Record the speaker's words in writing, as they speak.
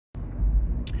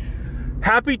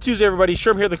Happy Tuesday, everybody.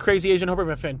 Sherm here, the Crazy Agent. Hope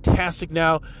you're fantastic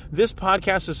now. This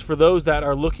podcast is for those that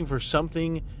are looking for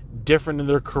something different in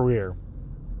their career.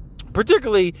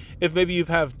 Particularly if maybe you've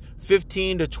had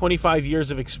 15 to 25 years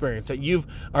of experience, that you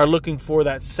are looking for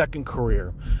that second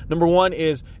career. Number one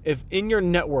is if in your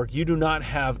network you do not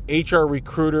have HR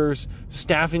recruiters,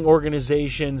 staffing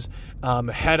organizations,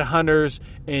 headhunters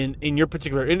in your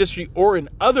particular industry or in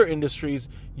other industries,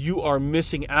 you are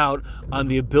missing out on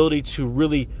the ability to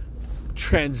really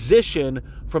transition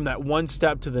from that one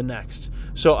step to the next.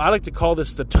 So I like to call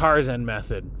this the Tarzan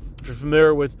method. If you're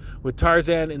familiar with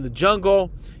Tarzan in the jungle,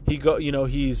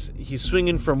 he's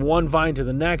swinging from one vine to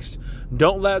the next.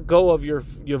 Don't let go of your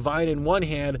vine in one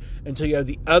hand until you have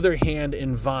the other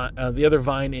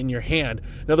vine in your hand.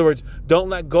 In other words, don't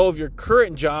let go of your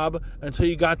current job until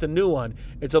you got the new one.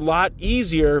 It's a lot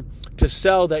easier to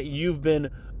sell that you've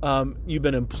been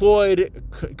employed,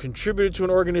 contributed to an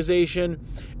organization,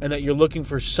 and that you're looking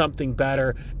for something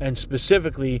better. And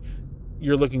specifically,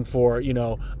 you're looking for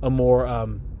a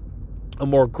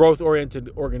more growth-oriented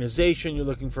organization. You're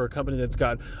looking for a company that's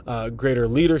got greater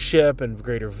leadership and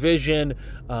greater vision,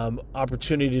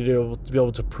 opportunity to be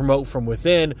able to promote from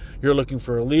within. You're looking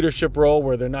for a leadership role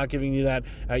where they're not giving you that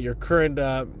at your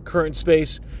current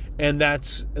space, and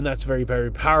that's very,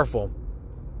 very powerful.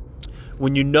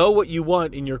 When you know what you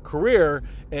want in your career,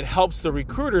 it helps the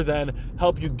recruiter then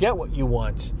help you get what you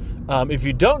want. If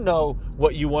you don't know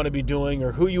what you want to be doing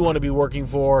or who you want to be working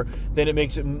for, then it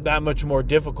makes it that much more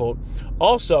difficult.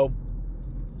 Also,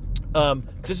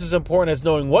 just as important as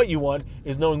knowing what you want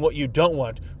is knowing what you don't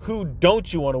want. Who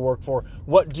don't you want to work for?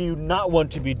 What do you not want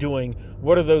to be doing?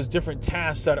 What are those different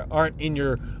tasks that aren't in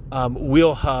your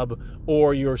wheel hub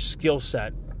or your skill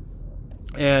set?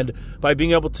 And by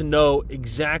being able to know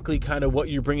exactly kind of what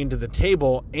you're bringing to the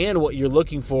table and what you're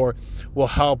looking for will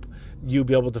help you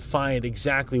be able to find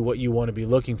exactly what you want to be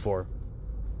looking for.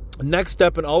 Next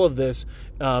step in all of this,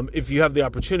 if you have the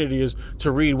opportunity, is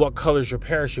to read What Color's Your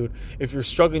Parachute. If you're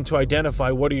struggling to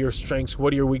identify what are your strengths,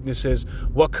 what are your weaknesses,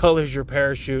 what color is your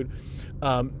parachute,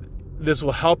 this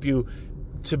will help you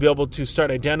to be able to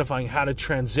start identifying how to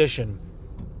transition.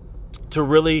 To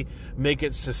really make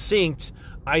it succinct,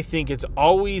 I think it's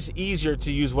always easier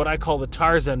to use what I call the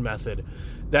Tarzan method.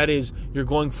 That is, you're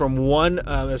going from one,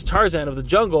 as Tarzan of the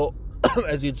jungle,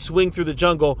 as he'd swing through the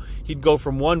jungle, he'd go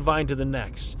from one vine to the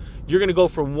next. You're going to go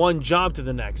from one job to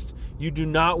the next. You do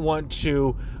not want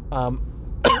to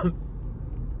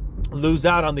lose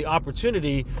out on the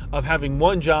opportunity of having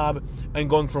one job and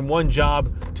going from one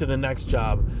job to the next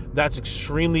job. That's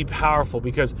extremely powerful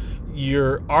because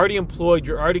you're already employed,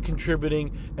 you're already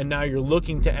contributing, and now you're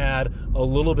looking to add a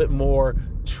little bit more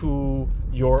to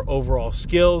your overall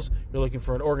skills. You're looking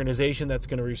for an organization that's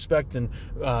going to respect and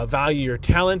value your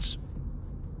talents.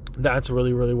 That's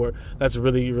really where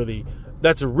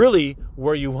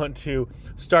you want to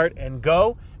start and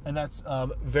go, and that's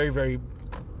very, very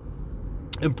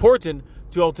important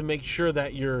to be able to make sure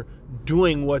that you're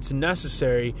doing what's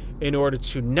necessary in order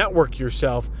to network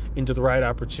yourself into the right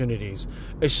opportunities.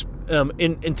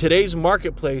 In today's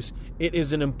marketplace, it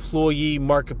is an employee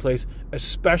marketplace,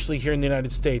 especially here in the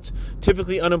United States.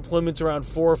 Typically, unemployment's around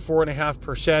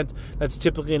 4.5%. That's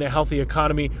typically in a healthy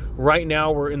economy. Right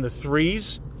now, we're in the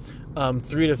 3s,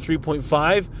 3 to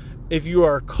 3.5. If you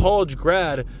are a college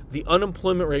grad, the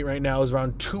unemployment rate right now is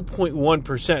around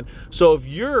 2.1%. So if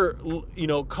you're,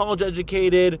 college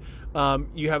educated,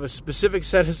 you have a specific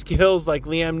set of skills like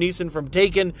Liam Neeson from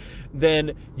Taken,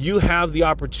 then you have the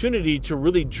opportunity to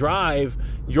really drive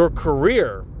your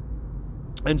career.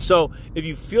 And so if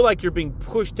you feel like you're being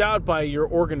pushed out by your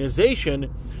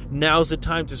organization, now's the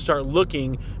time to start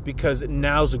looking, because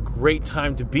now's a great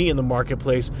time to be in the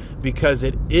marketplace because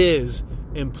it is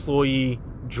employee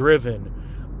driven.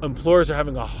 Employers are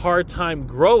having a hard time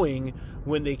growing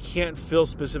when they can't fill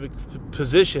specific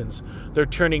positions. They're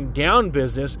turning down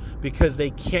business because they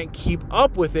can't keep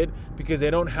up with it because they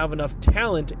don't have enough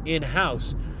talent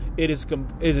in-house. It is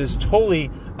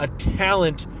totally a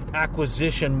talent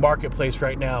acquisition marketplace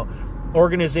right now.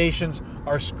 Organizations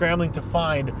are scrambling to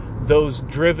find those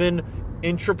driven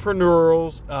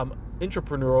entrepreneurs,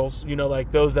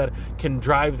 like those that can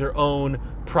drive their own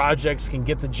projects, can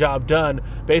get the job done.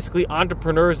 Basically,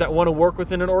 entrepreneurs that want to work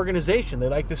within an organization. They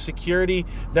like the security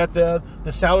that the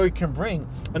salary can bring.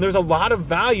 And there's a lot of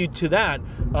value to that,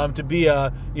 to be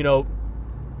a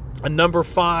number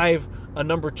 5, a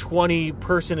number 20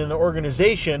 person in an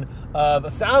organization of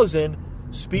 1,000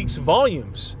 speaks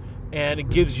volumes. And it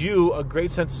gives you a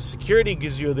great sense of security,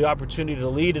 gives you the opportunity to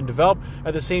lead and develop.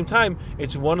 At the same time,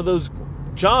 it's one of those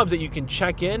jobs that you can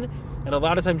check in, and a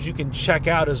lot of times you can check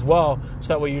out as well, so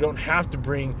that way you don't have to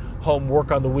bring home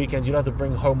work on the weekends. You don't have to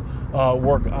bring home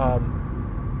work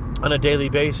on a daily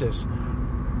basis.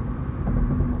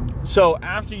 So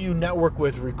after you network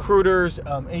with recruiters,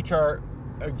 HR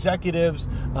executives,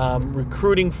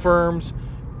 recruiting firms,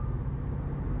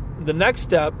 the next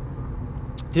step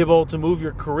to be able to move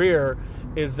your career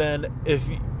is then, if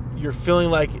you're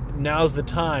feeling like now's the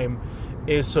time,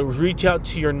 is to reach out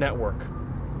to your network.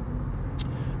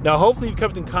 Now, hopefully you've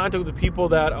kept in contact with the people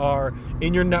that are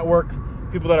in your network,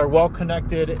 people that are well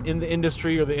connected in the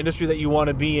industry or the industry that you want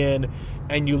to be in,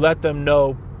 and you let them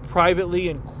know privately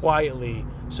and quietly.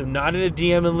 So not in a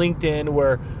DM in LinkedIn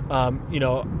where,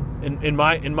 in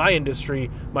my industry,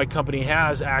 my company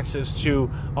has access to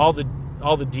all the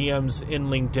DMs in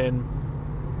LinkedIn,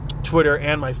 Twitter,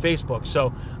 and my Facebook.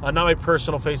 So not my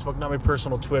personal Facebook, not my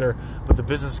personal Twitter, but the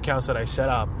business accounts that I set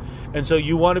up. And so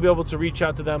you want to be able to reach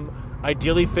out to them,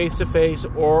 ideally face-to-face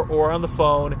or on the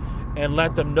phone, and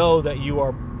let them know that you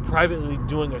are privately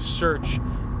doing a search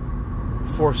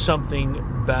for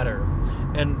something better.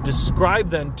 And describe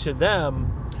then to them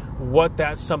what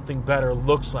that something better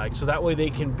looks like. So that way they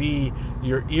can be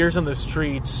your ears on the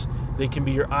streets, they can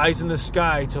be your eyes in the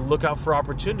sky to look out for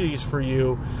opportunities for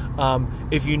you.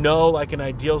 If you know like an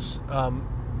ideal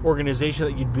organization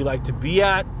that you'd be like to be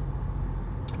at,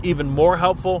 even more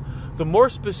helpful. The more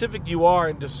specific you are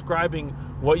in describing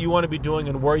what you want to be doing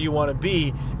and where you want to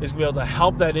be, is going to be able to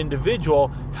help that individual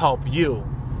help you.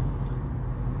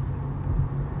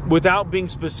 Without being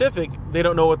specific, they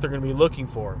don't know what they're going to be looking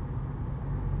for.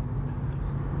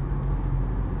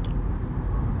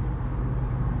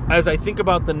 As I think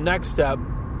about the next step,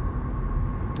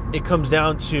 it comes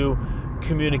down to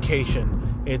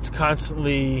communication. It's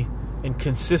constantly and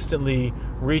consistently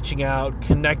reaching out,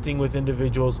 connecting with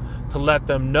individuals to let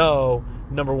them know,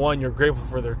 number one, you're grateful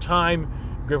for their time,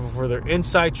 you're grateful for their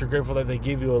insights, you're grateful that they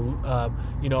give you a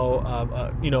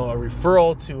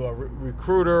referral to a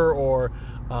recruiter or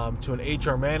to an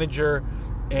HR manager,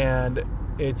 and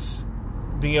it's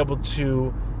being able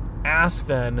to ask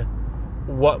then,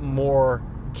 what more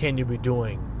can you be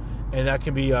doing? And that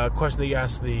can be a question that you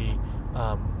ask the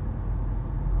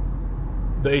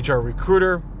HR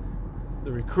recruiter,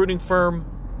 the recruiting firm.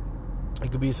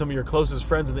 It could be some of your closest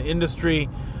friends in the industry,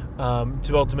 to be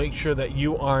able to make sure that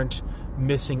you aren't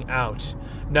missing out.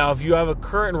 Now, if you have a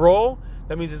current role,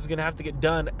 that means it's going to have to get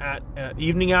done at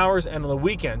evening hours and on the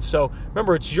weekends. So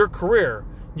remember, it's your career.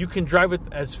 You can drive it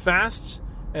as fast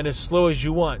and as slow as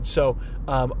you want. So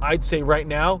I'd say right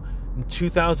now, in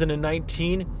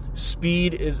 2019,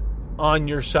 speed is on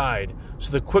your side.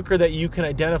 So the quicker that you can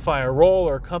identify a role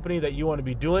or a company that you want to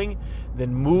be doing,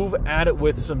 then move at it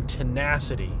with some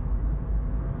tenacity.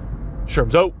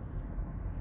 Sherm's out.